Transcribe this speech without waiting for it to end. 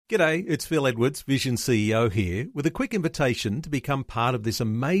G'day, it's Phil Edwards, Vision CEO here, with a quick invitation to become part of this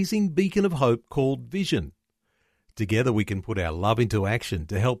amazing beacon of hope called Vision. Together we can put our love into action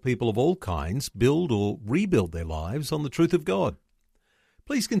to help people of all kinds build or rebuild their lives on the truth of God.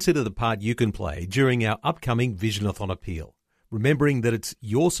 Please consider the part you can play during our upcoming Visionathon appeal, remembering that it's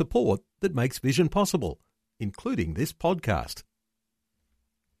your support that makes Vision possible, including this podcast.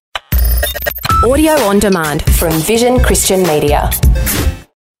 Audio on demand from Vision Christian Media.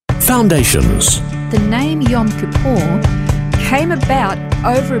 Foundations. The name Yom Kippur came about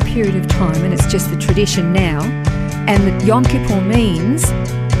over a period of time, and it's just the tradition now, and that Yom Kippur means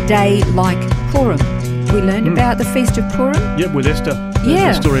day like Purim. We learned about the Feast of Purim. Yep, with Esther.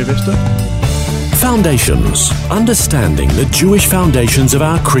 Yeah. The story of Esther. Foundations. Understanding the Jewish foundations of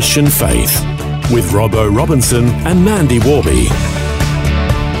our Christian faith. With Robbo Robinson and Mandy Warby.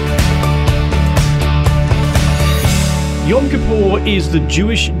 Yom Kippur is the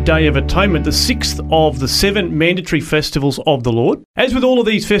Jewish Day of Atonement, the sixth of the 7 mandatory festivals of the Lord. As with all of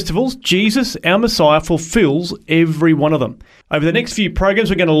these festivals, Jesus, our Messiah, fulfills every one of them. Over the next few programs,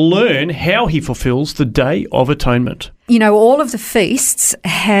 we're going to learn how he fulfills the Day of Atonement. You know, all of the feasts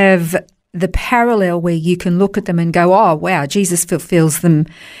have the parallel where you can look at them and go, oh, wow, Jesus fulfills them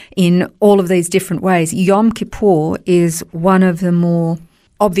in all of these different ways. Yom Kippur is one of the more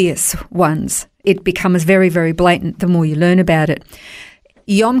obvious ones. It becomes very, very blatant the more you learn about it.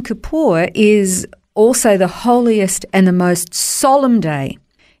 Yom Kippur is also the holiest and the most solemn day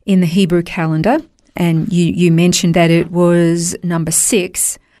in the Hebrew calendar. And you mentioned that it was number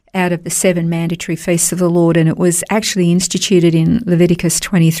 6 out of the 7 mandatory feasts of the Lord, and it was actually instituted in Leviticus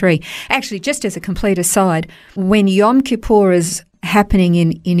 23. Actually, just as a complete aside, when Yom Kippur is happening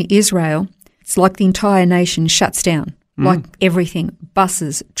in Israel, it's like the entire nation shuts down. Like everything,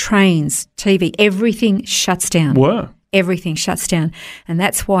 buses, trains, TV, everything shuts down. Wow. Everything shuts down. And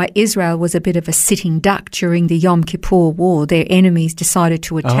that's why Israel was a bit of a sitting duck during the Yom Kippur War. Their enemies decided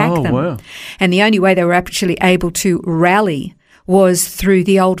to attack them. Wow. And the only way they were actually able to rally was through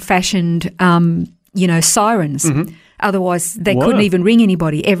the old-fashioned, sirens. Mm-hmm. Otherwise, they couldn't even ring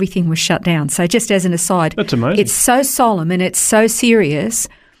anybody. Everything was shut down. So just as an aside, that's amazing. It's so solemn and it's so serious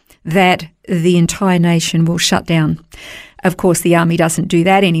that the entire nation will shut down. Of course, the army doesn't do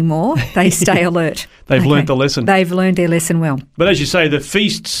that anymore. They stay alert. They've learned the lesson. They've learned their lesson well. But as you say, the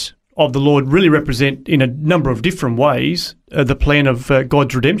feasts of the Lord really represent, in a number of different ways, the plan of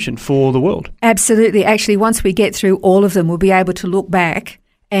God's redemption for the world. Absolutely. Actually, once we get through all of them, we'll be able to look back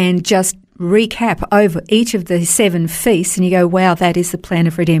and just recap over each of the 7 feasts, and you go, wow, that is the plan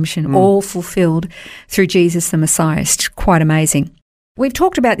of redemption, all fulfilled through Jesus the Messiah. It's quite amazing. We've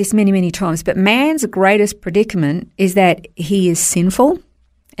talked about this many, many times, but man's greatest predicament is that he is sinful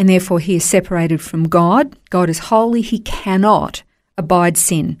and therefore he is separated from God. God is holy. He cannot abide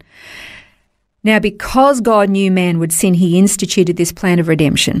sin. Now, because God knew man would sin, he instituted this plan of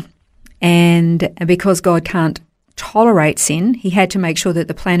redemption. And because God can't tolerate sin, he had to make sure that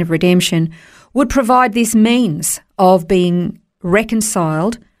the plan of redemption would provide this means of being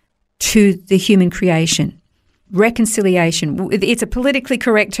reconciled to the human creation. Reconciliation. It's a politically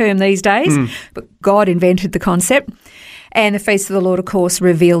correct term these days, but God invented the concept. And the feasts of the Lord, of course,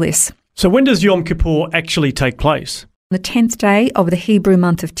 reveal this. So when does Yom Kippur actually take place? The 10th day of the Hebrew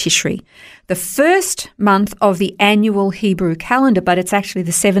month of Tishri, the first month of the annual Hebrew calendar, but it's actually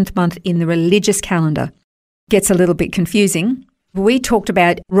the 7th month in the religious calendar. Gets a little bit confusing. We talked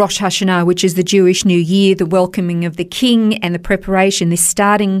about Rosh Hashanah, which is the Jewish New Year, the welcoming of the king and the preparation, this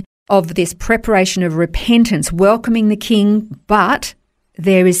starting of this preparation of repentance, welcoming the king, but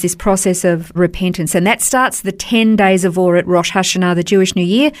there is this process of repentance. And that starts the 10 days of awe at Rosh Hashanah, the Jewish New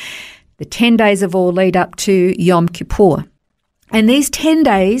Year. The 10 days of awe lead up to Yom Kippur. And these 10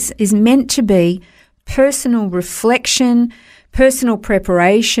 days is meant to be personal reflection, personal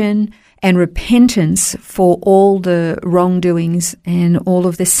preparation, and repentance for all the wrongdoings and all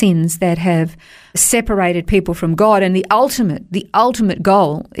of the sins that have separated people from God. And the ultimate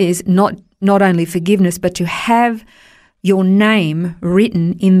goal is not only forgiveness, but to have your name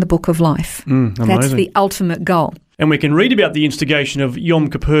written in the book of life. That's the ultimate goal. And we can read about the instigation of Yom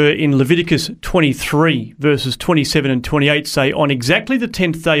Kippur in Leviticus 23, verses 27 and 28 say, "On exactly the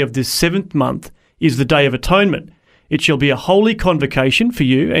 10th day of this 7th month is the Day of Atonement. It shall be a holy convocation for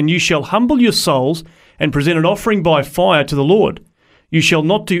you, and you shall humble your souls and present an offering by fire to the Lord. You shall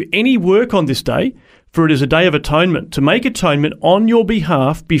not do any work on this day, for it is a day of atonement, to make atonement on your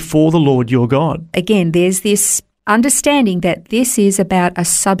behalf before the Lord your God." Again, there's this understanding that this is about a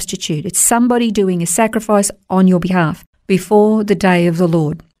substitute. It's somebody doing a sacrifice on your behalf before the day of the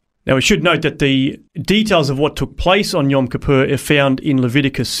Lord. Now, we should note that the details of what took place on Yom Kippur are found in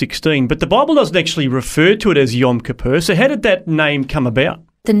Leviticus 16, but the Bible doesn't actually refer to it as Yom Kippur. So how did that name come about?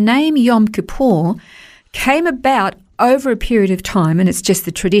 The name Yom Kippur came about over a period of time, and it's just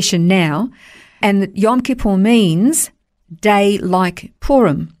the tradition now, and that Yom Kippur means day like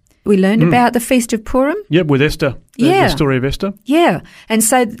Purim. We learned about the Feast of Purim. Yep, with Esther. The story of Esther. Yeah. And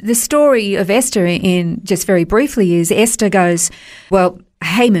so the story of Esther, in just very briefly, is Esther goes, well,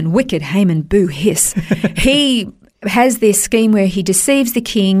 Haman, wicked Haman, boo, hiss. He has this scheme where he deceives the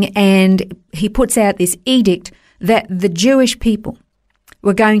king and he puts out this edict that the Jewish people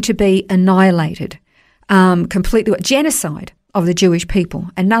were going to be annihilated, completely, genocide of the Jewish people,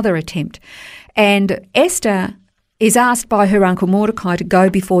 another attempt. And Esther is asked by her uncle Mordecai to go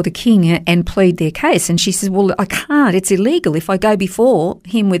before the king and plead their case. And she says, well, I can't. It's illegal. If I go before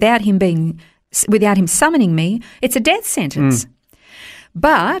him without him summoning me, it's a death sentence.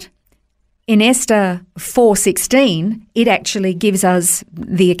 But in Esther 4:16, it actually gives us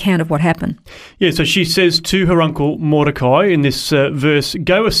the account of what happened. Yeah, so she says to her uncle Mordecai in this verse,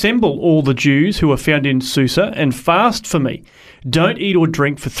 "Go assemble all the Jews who are found in Susa and fast for me. Don't eat or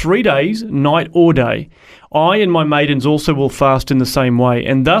drink for 3 days, night or day. I and my maidens also will fast in the same way,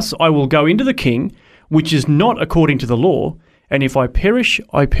 and thus I will go into the king, which is not according to the law, and if I perish,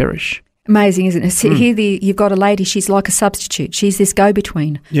 I perish." Amazing, isn't it? So here you've got a lady, she's like a substitute. She's this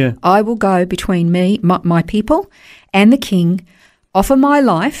go-between. Yeah. I will go between me, my people, and the king, offer my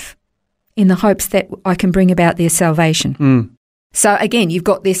life in the hopes that I can bring about their salvation. So again, you've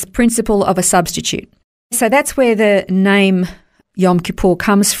got this principle of a substitute. So that's where the name Yom Kippur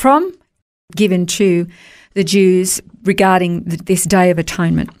comes from, given to the Jews regarding this Day of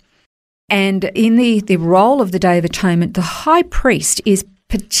Atonement. And in the role of the Day of Atonement, the high priest is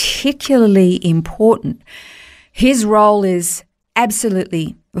particularly important. His role is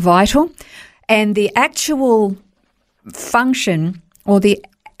absolutely vital, and the actual function or the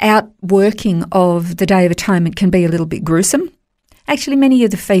outworking of the Day of Atonement can be a little bit gruesome. Actually, many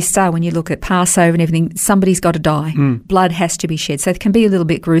of the feasts are, when you look at Passover and everything, somebody's got to die. Blood has to be shed, so it can be a little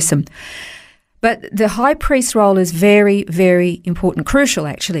bit gruesome. But the high priest role is very, very important, crucial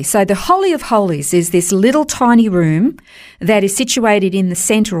actually. So the Holy of Holies is this little tiny room that is situated in the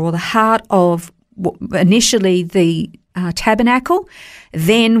centre or the heart of initially the tabernacle,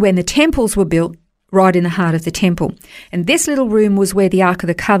 then when the temples were built, right in the heart of the temple. And this little room was where the Ark of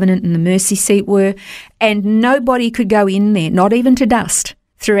the Covenant and the mercy seat were, and nobody could go in there, not even to dust.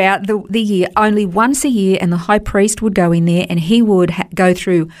 Throughout the year, only once a year, and the high priest would go in there and he would go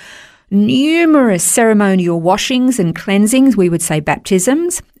through numerous ceremonial washings and cleansings. We would say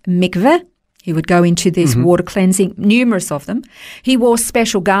baptisms, mikveh. He would go into this water cleansing, numerous of them. He wore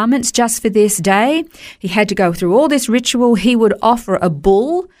special garments just for this day. He had to go through all this ritual. He would offer a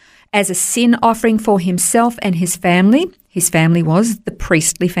bull as a sin offering for himself and his family. His family was the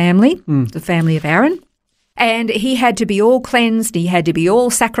priestly family, the family of Aaron. And he had to be all cleansed. He had to be all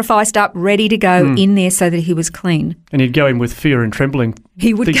sacrificed up, ready to go in there so that he was clean. And he'd go in with fear and trembling,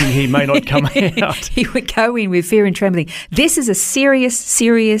 thinking he may not come out. He would go in with fear and trembling. This is a serious,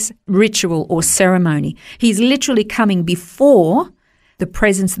 serious ritual or ceremony. He's literally coming before the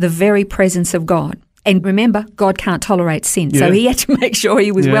presence, the very presence of God. And remember, God can't tolerate sin. So he had to make sure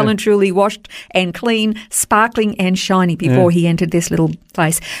he was well and truly washed and clean, sparkling and shiny before he entered this little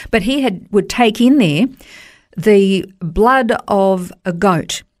place. But he would take in there the blood of a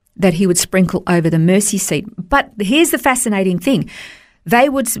goat that he would sprinkle over the mercy seat. But here's the fascinating thing. They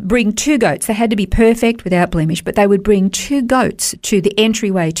would bring 2 goats. They had to be perfect without blemish, but they would bring 2 goats to the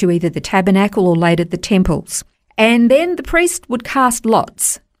entryway to either the tabernacle or later the temples. And then the priest would cast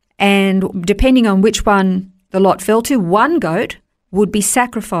lots. And depending on which one the lot fell to, 1 goat would be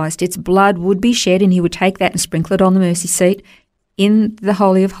sacrificed. Its blood would be shed, and he would take that and sprinkle it on the mercy seat in the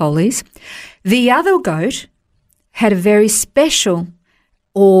Holy of Holies. The other goat had a very special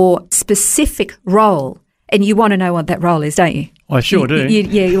or specific role. And you want to know what that role is, don't you? I sure do.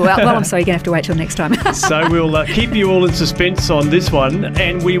 Well, I'm sorry, you're going to have to wait till next time. So we'll keep you all in suspense on this one,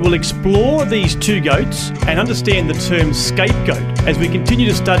 and we will explore these 2 goats and understand the term scapegoat as we continue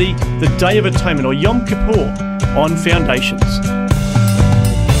to study the Day of Atonement, or Yom Kippur, on Foundations.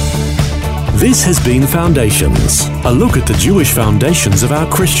 This has been Foundations, a look at the Jewish foundations of our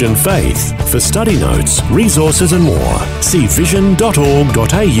Christian faith. For study notes, resources and more, see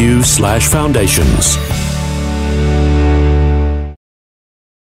vision.org.au/foundations.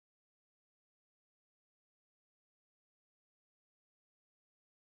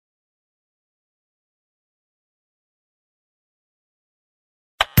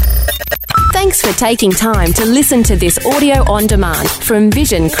 Thanks for taking time to listen to this audio on demand from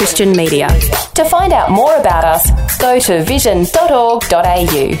Vision Christian Media. To find out more about us, go to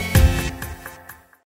vision.org.au.